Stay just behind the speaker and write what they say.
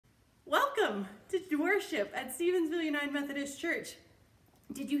Welcome to worship at Stevensville United Methodist Church.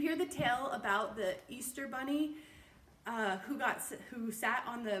 Did you hear the tale about the Easter bunny who sat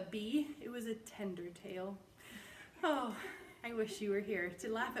on the bee? It was a tender tale. Oh, I wish you were here to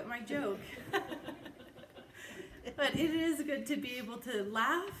laugh at my joke. But it is good to be able to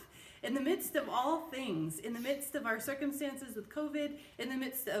laugh in the midst of all things, in the midst of our circumstances with COVID, in the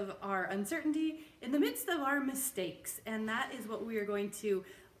midst of our uncertainty, in the midst of our mistakes. And that is what we are going to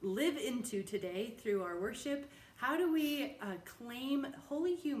live into today through our worship. How do we claim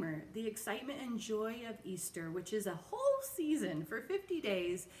holy humor, the excitement and joy of Easter, which is a whole season for 50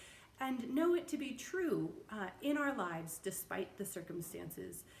 days, and know it to be true in our lives despite the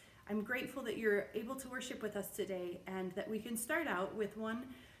circumstances? I'm grateful that you're able to worship with us today and that we can start out with one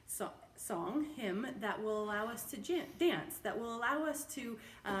song, hymn, that will allow us to dance, that will allow us to,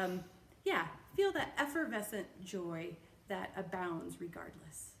 feel that effervescent joy that abounds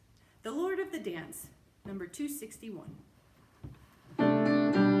regardless. The Lord of the Dance, number 261.